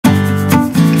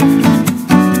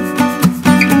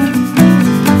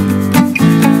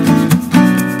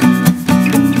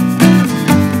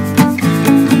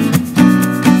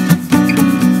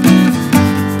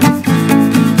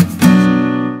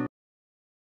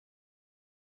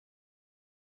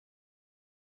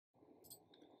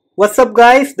What's up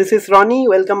guys, this is Ronnie.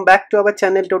 Welcome back to our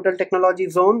channel Total Technology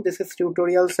Zone. This is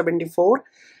tutorial 74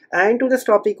 and today's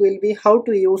topic will be how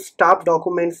to use staff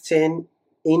documents chain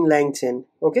in Langchain.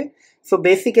 Okay, so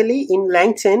basically in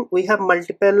Langchain we have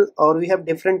multiple or we have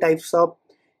different types of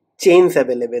chains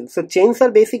available. So chains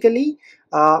are basically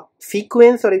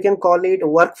sequence, or you can call it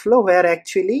workflow, where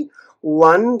actually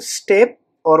one step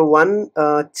or one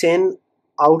chain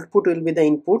output will be the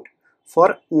input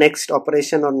for next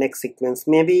operation or next sequence.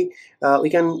 Maybe we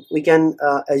can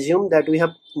assume that we have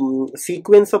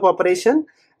sequence of operation,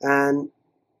 and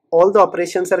all the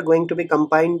operations are going to be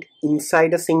combined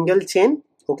inside a single chain.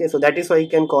 Okay, so that is why you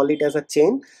can call it as a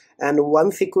chain, and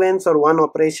one sequence or one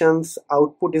operations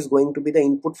output is going to be the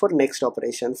input for next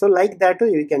operation. So like that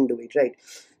way you can do it, right?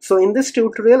 So in this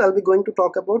tutorial I'll be going to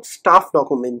talk about staff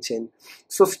document chain.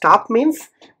 So staff means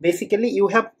basically you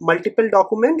have multiple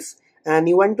documents and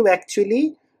you want to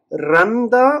actually run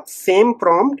the same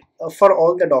prompt for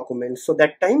all the documents. So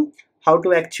that time how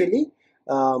to actually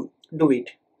do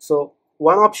it. So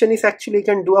one option is actually you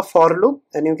can do a for loop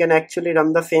and you can actually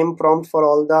run the same prompt for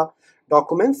all the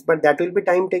documents, but that will be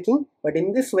time taking. But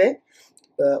in this way,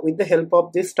 with the help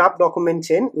of this staff document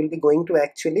chain, we'll be going to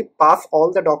actually pass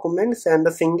all the documents and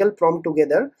the single prompt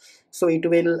together. So it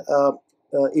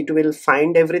will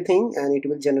find everything and it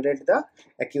will generate the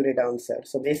accurate answer.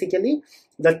 So basically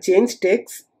the change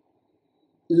takes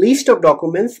list of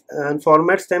documents and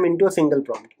formats them into a single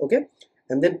prompt, okay,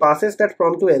 and then passes that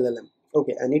prompt to LLM.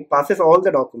 Okay, and it passes all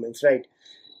the documents, right?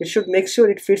 It should make sure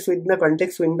it fits within the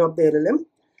context window of the LLM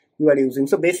you are using.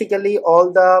 So basically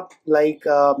all the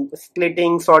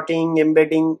splitting, sorting,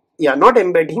 embedding, not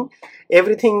embedding,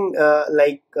 everything,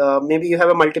 maybe you have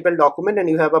a multiple document and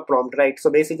you have a prompt, right? So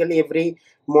basically every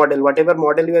model, whatever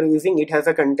model you are using, it has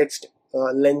a context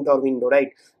length or window,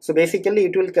 right? So basically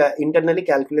it will internally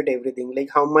calculate everything, like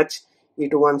how much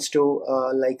it wants to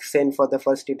send for the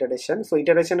first iteration. So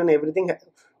iteration and everything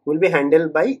will be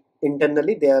handled by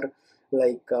internally their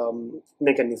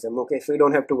mechanism. Okay, so you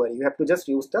don't have to worry, you have to just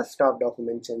use the staff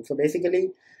document chain. So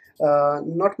basically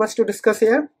not much to discuss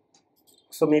here,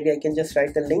 so maybe I can just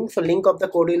write the link. So link of the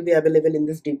code will be available in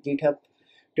this GitHub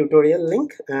tutorial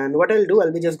link, and what I'll do,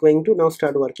 I'll be just going to now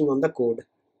start working on the code.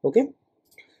 Okay,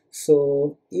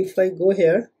 so if I go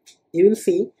here, you will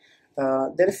see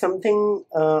there is something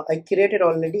I created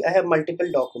already. I have multiple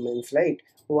documents, right?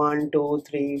 1 2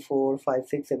 3 4 5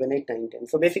 6 7 8 9 10.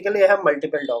 So basically I have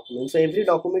multiple documents. So every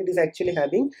document is actually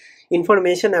having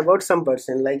information about some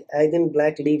person, like Aidan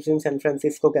Black lives in San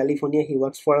Francisco, California. He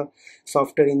works for a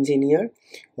software engineer,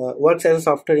 works as a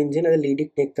software engineer at a leading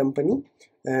tech company,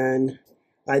 and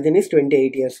Aidan is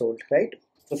 28 years old, right?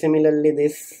 So similarly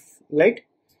this, right?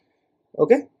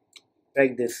 Okay,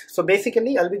 like this. So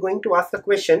basically I'll be going to ask the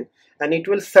question and it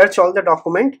will search all the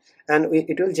document and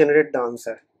it will generate the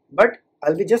answer, but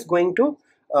I'll be just going to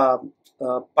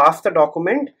pass the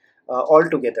document all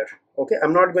together. Okay,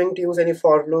 I'm not going to use any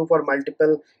for loop or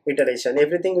multiple iteration.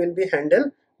 Everything will be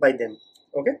handled by them.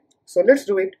 Okay, so let's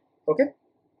do it. Okay,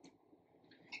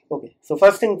 so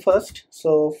first thing first,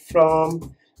 so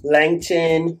from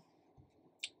Langchain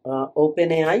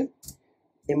OpenAI,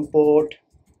 import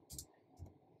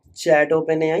chat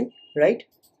OpenAI, right?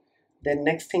 Then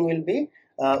next thing will be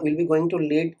we'll be going to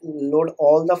load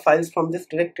all the files from this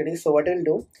directory. So what I'll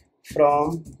do,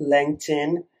 from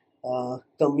Langchain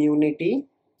community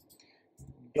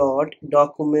dot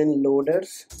document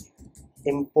loaders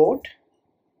import,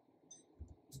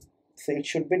 so it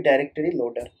should be directory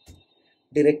loader.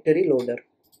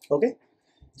 Okay,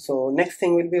 so next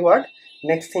thing will be what?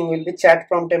 Next thing will be chat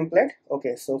prompt template.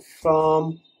 Okay, so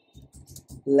from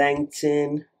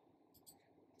Langchain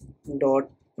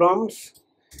dot prompts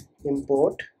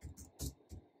import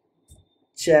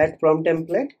chat prompt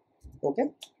template. Okay,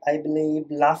 I believe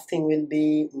last thing will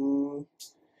be we'll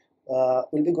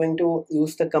be going to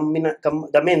use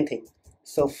the main thing.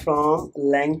 So from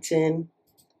Langchain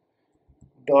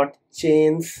dot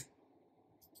chains,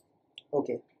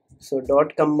 okay, so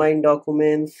dot combine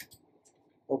documents,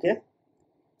 okay,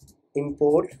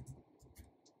 import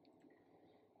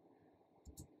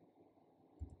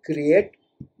create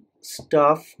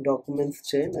staff documents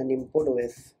chain and import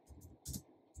OS.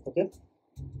 Okay,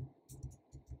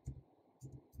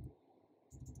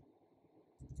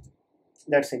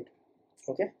 that's it.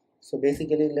 Okay, so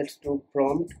basically let's do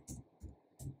prompt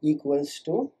equals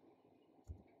to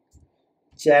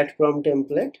chat prompt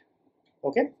template,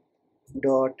 okay,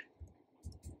 dot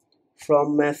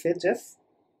from messages,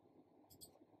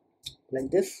 like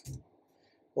this.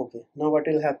 Okay, now what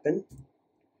will happen,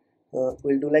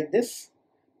 we'll do like this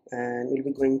and we'll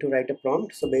be going to write a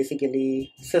prompt. So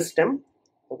basically system,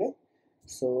 okay,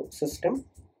 So system,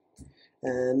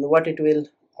 and what it will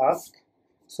ask,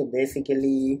 so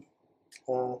basically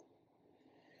uh,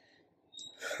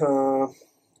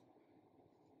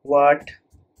 what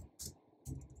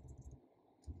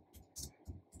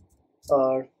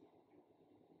are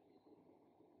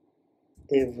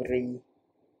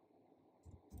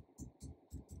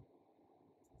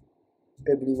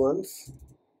everyone's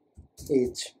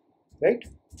age, right?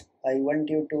 I want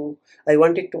it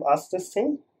to ask this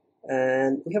thing,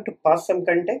 and we have to pass some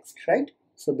context, right?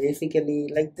 So basically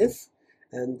like this,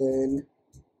 and then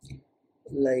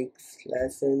like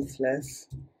 /n/n,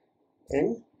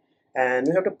 and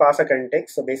we have to pass a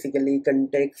context. So basically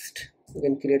context, we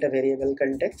can create a variable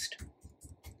context,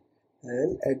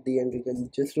 and at the end we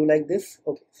can just do like this.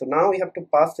 Okay, so now we have to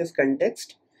pass this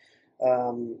context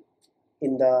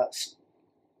in the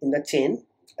chain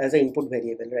as an input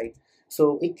variable, right?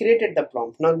 So we created the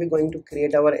prompt. Now we're going to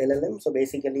create our LLM. So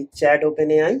basically chat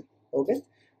OpenAI, okay,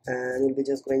 and we'll be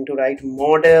just going to write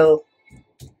model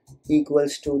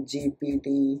equals to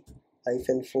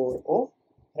GPT-4o,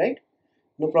 right?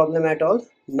 No problem at all.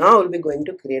 Now we'll be going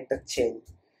to create the chain.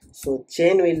 So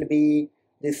chain will be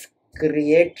this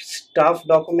create staff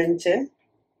document chain,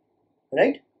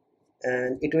 right?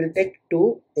 And it will take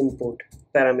two input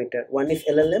parameter. One is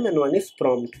LLM and one is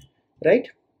prompt, right?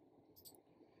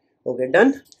 Okay,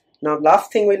 done. Now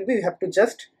last thing will be, we have to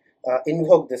just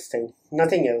invoke this thing,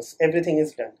 nothing else, everything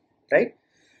is done, right?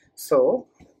 So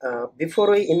before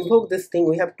we invoke this thing,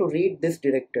 we have to read this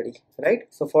directory, right?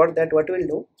 So for that, what we'll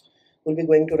do, we'll be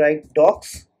going to write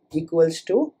docs equals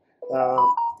to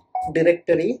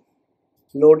directory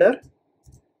loader,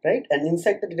 right? And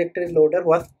inside the directory loader,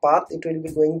 what path it will be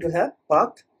going to have?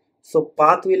 Path. So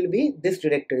path will be this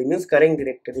directory, means current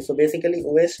directory. So basically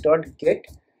os.get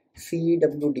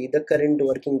cwd, the current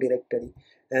working directory.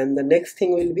 And the next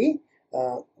thing will be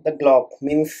the glob,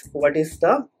 means what is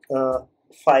the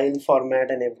file format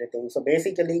and everything. So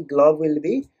basically glob will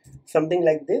be something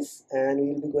like this, and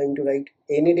we will be going to write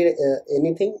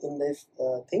anything in this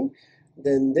thing,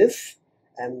 then this,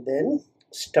 and then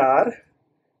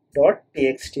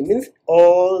star.txt, means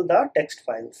all the text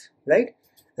files, right?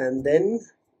 And then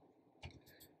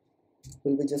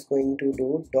we'll be just going to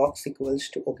do docs equals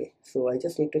to, okay, so I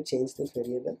just need to change this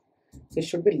variable. So it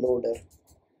should be loader,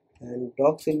 and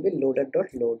docs will be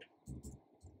loader.load.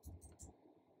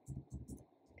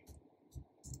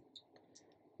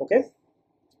 Okay,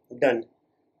 done.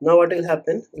 Now what will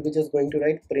happen, we'll be just going to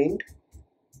write print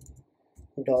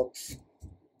docs.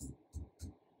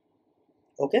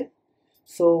 Okay,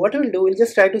 so what we'll do, we'll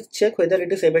just try to check whether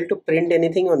it is able to print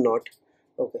anything or not.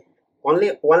 Okay, only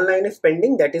one line is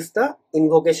pending, that is the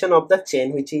invocation of the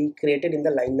chain which we created in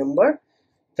the line number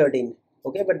 13.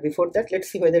 Okay, but before that, let's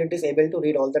see whether it is able to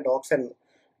read all the docs and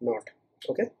not.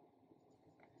 Okay,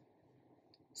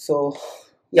 so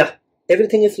yeah,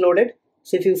 everything is loaded.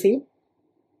 So if you see,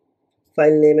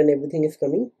 file name and everything is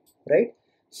coming, right?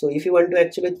 So if you want to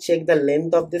actually check the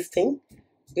length of this thing,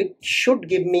 it should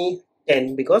give me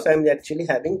 10, because I'm actually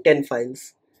having 10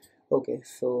 files. Okay,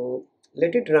 so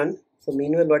let it run. So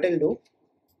meanwhile, what I'll do,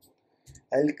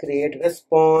 I'll create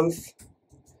response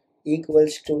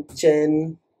equals to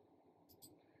chain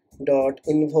dot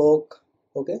invoke.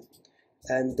 Okay,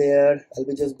 and there I'll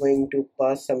be just going to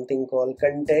pass something called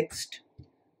context.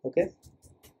 Okay,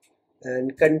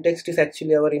 and context is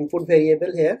actually our input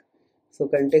variable here. So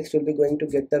context will be going to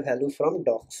get the value from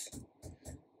docs,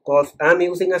 because I'm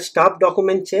using a staff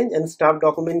document change, and staff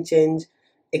document change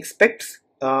expects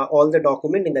all the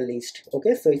document in the list.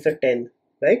 Okay, so it's a 10,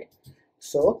 right?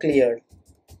 So clear,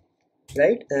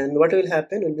 right? And what will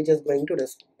happen, we'll be just going to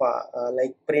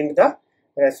like print the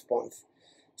response.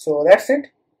 So that's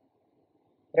it,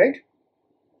 right?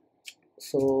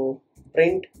 So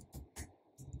print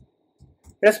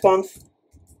response,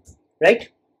 right?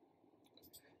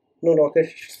 No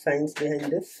rocket science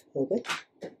behind this. Okay,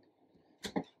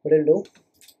 what I'll do,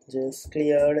 just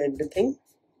clear everything.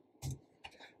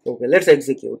 Okay, let's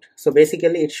execute. So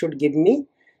basically it should give me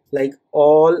like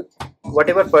all,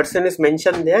 whatever person is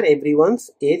mentioned there,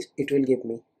 everyone's age it will give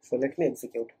me. So let me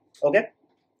execute. Okay,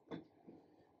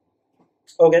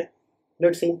 okay,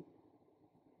 let's see.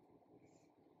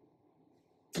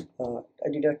 I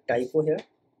did a typo here.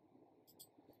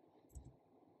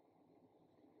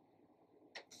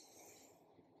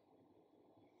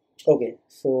 Okay,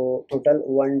 so total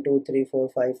 1 2 3 4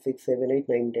 5 6 7 8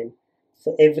 9 10.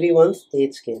 So everyone's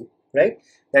age came, right?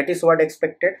 That is what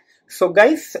expected. So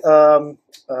guys,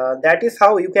 that is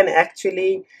how you can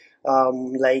actually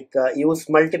use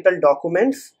multiple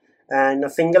documents and a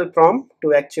single prompt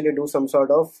to actually do some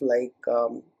sort of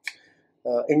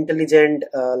intelligent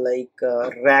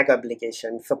RAG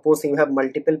application. Suppose you have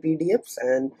multiple PDFs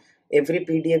and every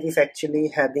PDF is actually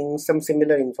having some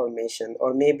similar information,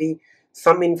 or maybe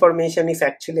some information is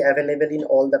actually available in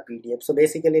all the PDFs. So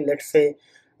basically, let's say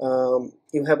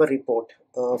you have a report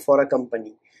for a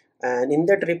company, and in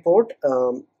that report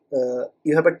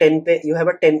you have a 10 page, you have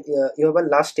a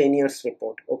last 10 years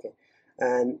report. Okay,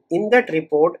 and in that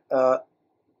report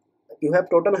you have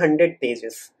total 100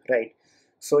 pages, right?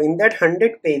 So in that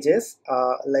 100 pages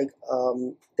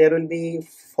there will be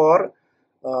for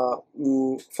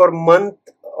month,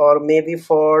 or maybe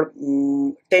for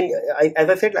 10, as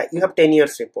I said, like you have 10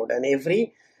 years report, and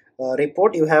every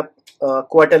report you have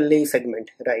quarterly segment,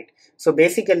 right? So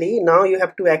basically now you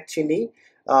have to actually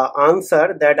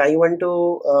answer that I want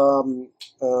to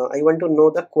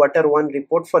know the quarter 1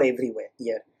 report for every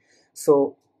year.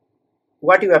 So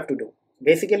what you have to do,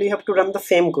 basically you have to run the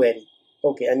same query,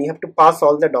 okay, and you have to pass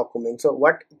all the documents. So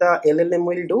what the LLM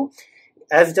will do,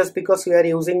 as just because we are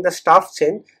using the staff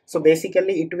chain, so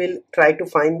basically it will try to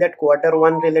find that quarter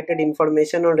 1 related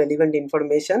information or relevant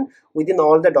information within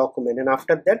all the document, and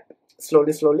after that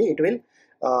slowly it will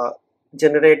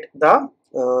generate the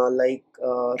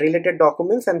related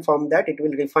documents, and from that it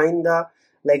will refine the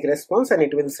response and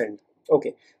it will send.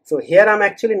 Okay, so here I'm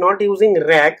actually not using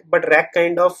RAG, but RAG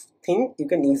kind of thing you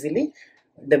can easily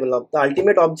develop. The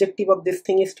ultimate objective of this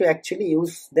thing is to actually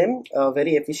use them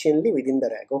very efficiently within the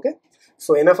RAG. Okay,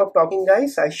 so enough of talking,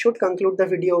 guys. I should conclude the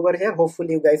video over here.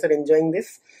 Hopefully you guys are enjoying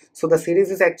this. So the series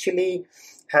is actually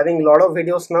having a lot of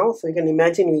videos now, so you can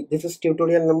imagine this is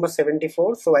tutorial number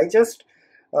 74. So I just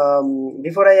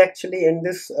before I actually end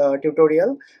this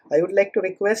tutorial, I would like to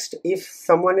request, if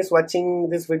someone is watching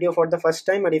this video for the first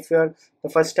time, or if you are the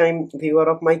first time viewer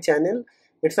of my channel,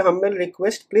 it's a humble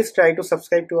request, please try to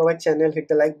subscribe to our channel, hit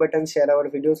the like button, share our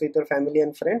videos with your family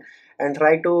and friend, and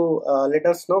try to let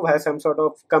us know via some sort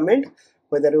of comment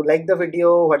whether you like the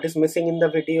video, what is missing in the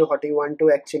video, what you want to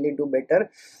actually do better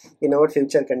in our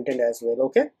future content as well.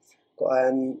 Okay,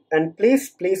 and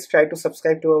please try to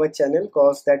subscribe to our channel,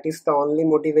 because that is the only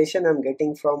motivation I'm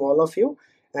getting from all of you,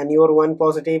 and your one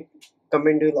positive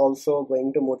comment will also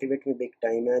going to motivate me big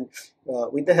time. And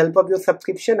with the help of your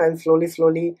subscription, I'll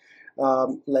slowly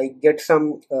get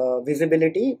some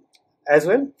visibility as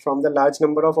well from the large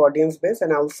number of audience base,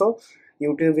 and also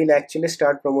YouTube will actually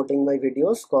start promoting my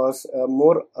videos, because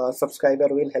more subscriber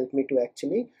will help me to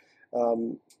actually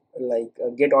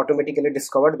get automatically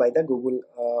discovered by the Google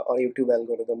or YouTube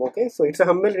algorithm. Okay, so it's a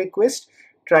humble request,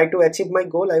 try to achieve my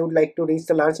goal. I would like to reach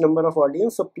the large number of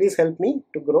audience, so please help me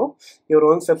to grow. Your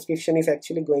own subscription is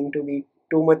actually going to be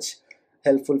too much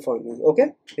helpful for me.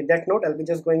 Okay, with that note, I'll be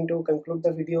just going to conclude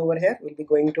the video over here. We'll be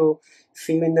going to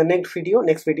see you in the next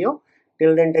video.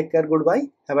 Till then, take care, goodbye,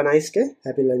 have a nice day,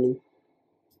 happy learning.